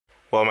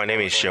Well, my name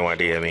is Sean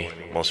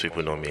Adeyemi. Most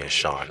people know me as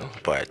Sean,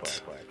 but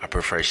I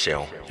prefer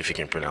Sean if you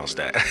can pronounce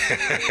that.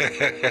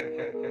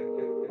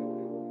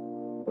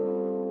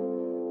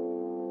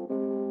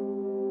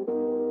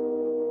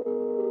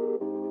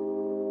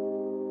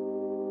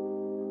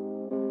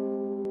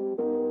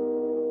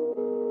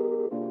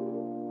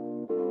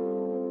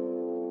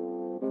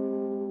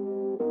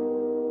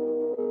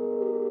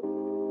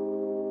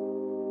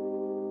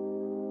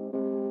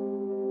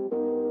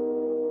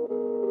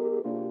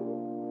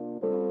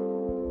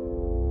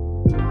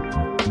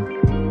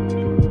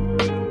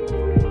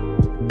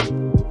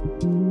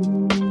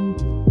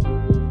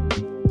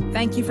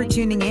 Thank you for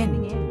tuning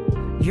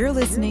in. You're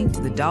listening to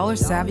the Dollar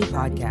Savvy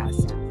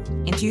Podcast.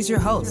 And here's your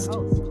host,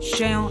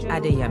 Seun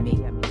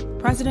Adeyemi,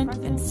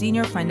 President and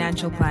Senior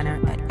Financial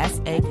Planner at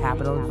SA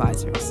Capital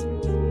Advisors.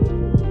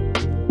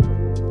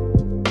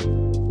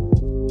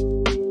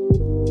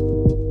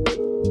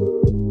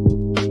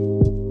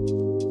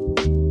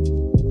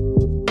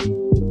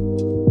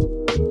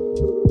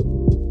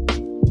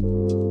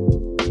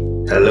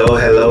 Hello.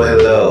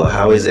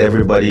 How is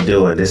everybody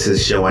doing? This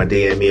is Seun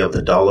Adeyemi of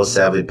the Dollar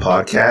Savvy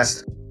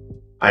Podcast.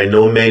 I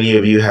know many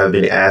of you have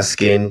been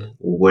asking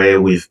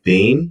where we've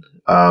been.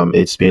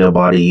 It's been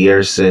about a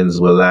year since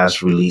we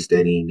last released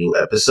any new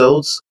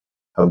episodes.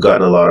 I've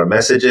gotten a lot of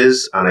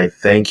messages, and I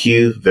thank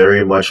you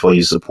very much for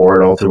your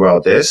support all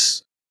throughout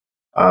this.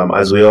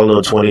 As we all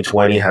know,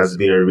 2020 has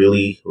been a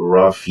really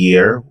rough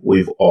year.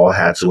 We've all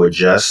had to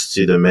adjust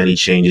to the many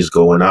changes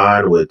going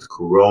on with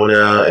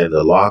Corona and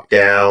the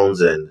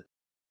lockdowns, and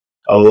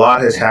a lot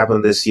has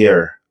happened this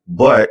year,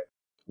 but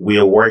we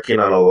are working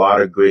on a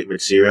lot of great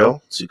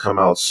material to come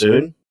out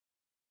soon.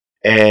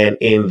 And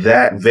in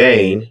that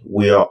vein,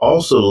 we are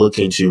also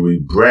looking to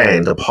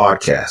rebrand the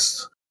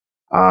podcast.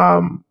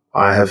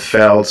 I have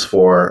felt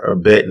for a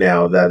bit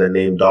now that the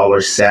name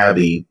Dollar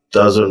Savvy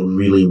doesn't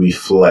really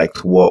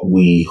reflect what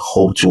we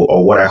hope to,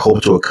 or what I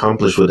hope to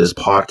accomplish with this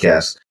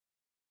podcast,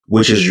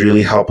 which is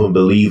really helping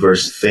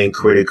believers think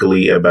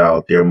critically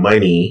about their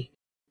money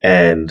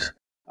and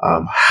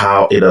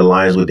how it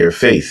aligns with their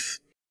faith.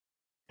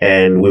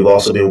 And we've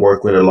also been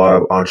working with a lot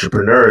of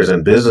entrepreneurs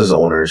and business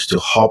owners to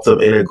help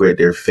them integrate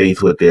their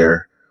faith with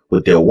their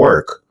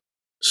work.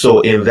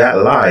 So in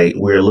that light,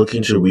 we're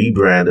looking to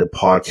rebrand the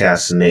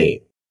podcast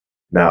name.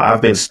 Now,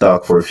 I've been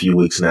stuck for a few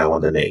weeks now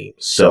on the name.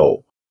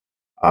 So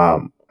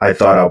I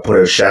thought I'll put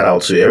a shout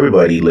out to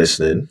everybody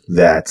listening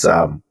that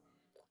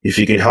if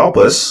you can help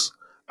us,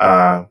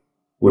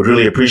 we'd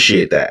really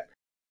appreciate that.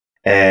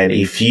 And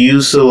if you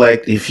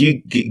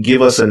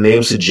give us a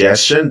name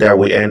suggestion that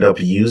we end up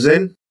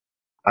using,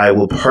 I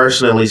will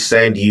personally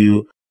send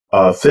you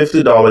a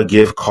 $50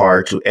 gift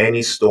card to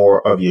any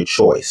store of your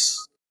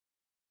choice.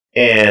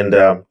 And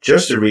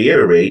just to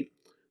reiterate,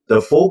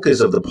 the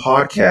focus of the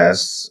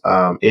podcast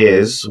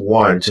is,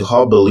 one, to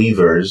help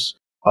believers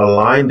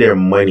align their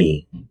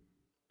money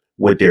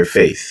with their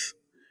faith,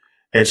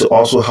 and to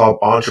also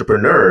help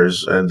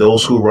entrepreneurs and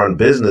those who run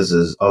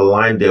businesses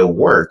align their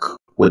work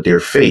with their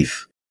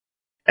faith.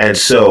 And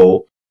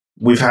so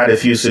we've had a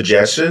few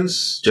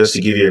suggestions. Just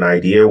to give you an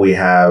idea, we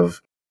have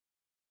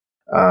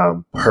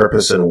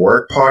Purpose and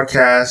Work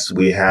podcast.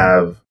 We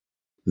have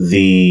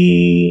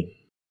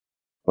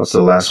what's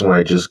the last one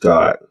I just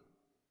got?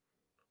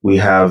 We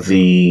have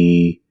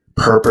the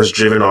Purpose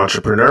Driven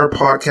Entrepreneur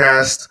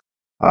podcast.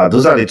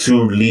 Those are the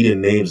two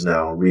leading names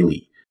now,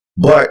 really.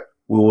 But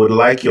we would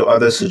like your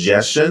other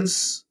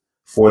suggestions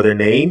for the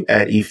name.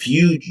 And if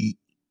you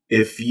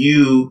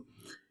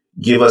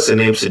give us a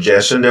name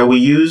suggestion that we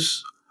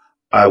use,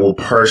 I will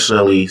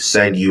personally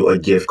send you a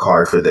gift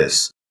card for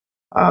this.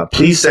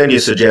 Please send your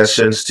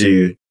suggestions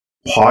to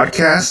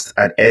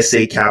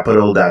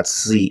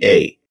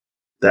podcast@sacapital.ca.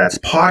 That's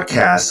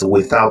podcast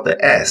without the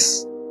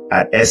S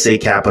at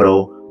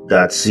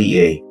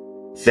sacapital.ca.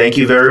 Thank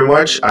you very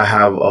much. I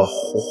have a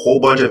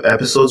whole bunch of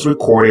episodes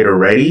recorded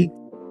already,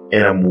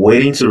 and I'm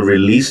waiting to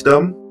release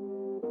them.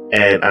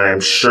 And I'm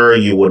sure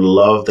you would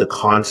love the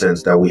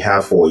contents that we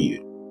have for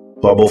you.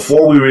 But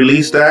before we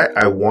release that,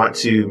 I want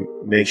to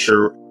make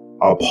sure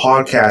our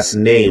podcast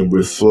name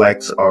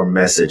reflects our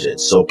messaging.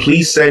 So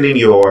please send in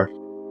your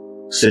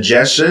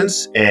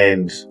suggestions,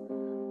 and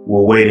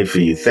we're waiting for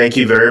you. Thank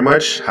you very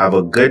much. Have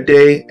a good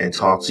day, and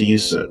talk to you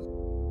soon.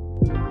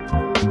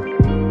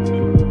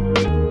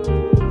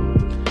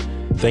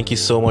 Thank you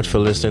so much for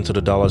listening to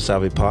the Dollar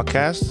Savvy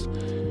Podcast.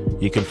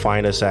 You can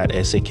find us at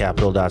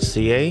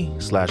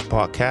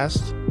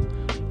sacapital.ca/podcast,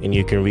 and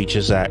you can reach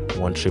us at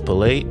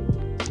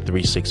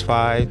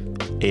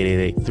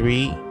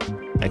 1-888-365-8883,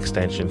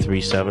 extension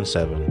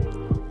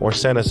 377, or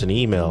send us an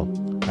email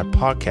at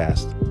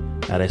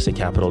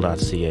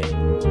podcast@sacapital.ca.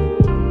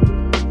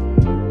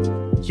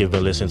 You've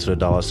been listening to the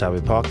Dollar Savvy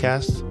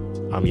Podcast.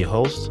 I'm your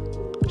host,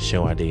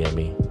 Seun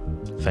Adeyemi.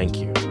 Thank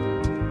you.